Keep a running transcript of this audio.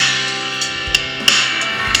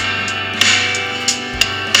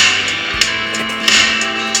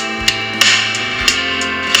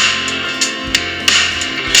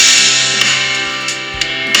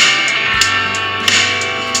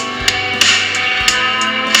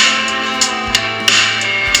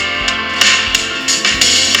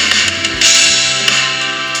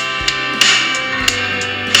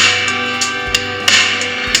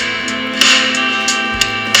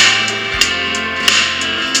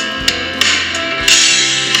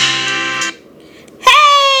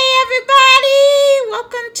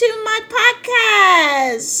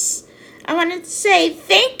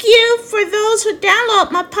who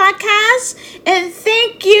download my podcast, and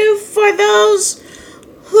thank you for those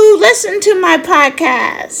who listen to my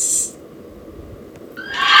podcast.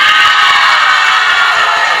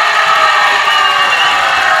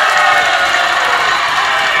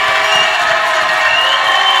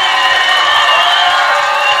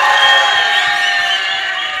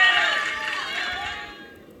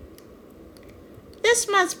 This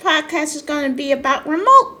month's podcast is going to be about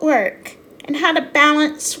remote work and how to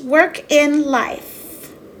balance work and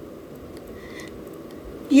life.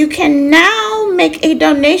 You can now make a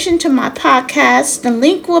donation to my podcast. The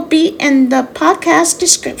link will be in the podcast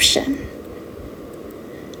description.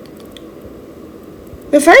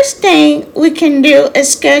 The first thing we can do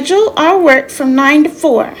is schedule our work from 9 to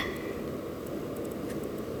 4.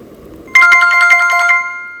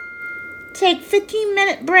 Take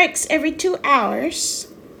 15-minute breaks every 2 hours.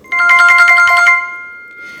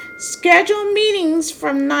 Schedule meetings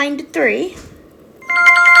from 9 to 3.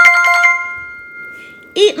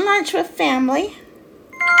 Eat lunch with family.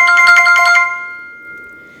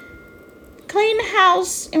 Clean the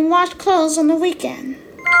house and wash clothes on the weekend.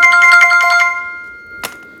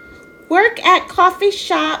 Work at coffee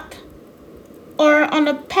shop or on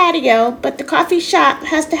a patio, but the coffee shop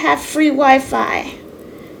has to have free Wi-Fi.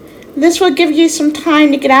 This will give you some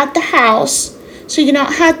time to get out the house so you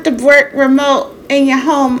don't have to work remote in your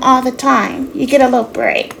home all the time. You get a little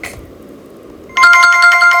break.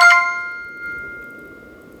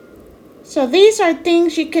 So these are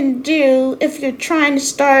things you can do if you're trying to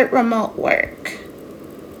start remote work.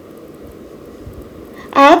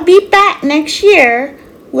 I'll be back next year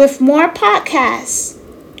with more podcasts.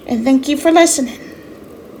 And thank you for listening.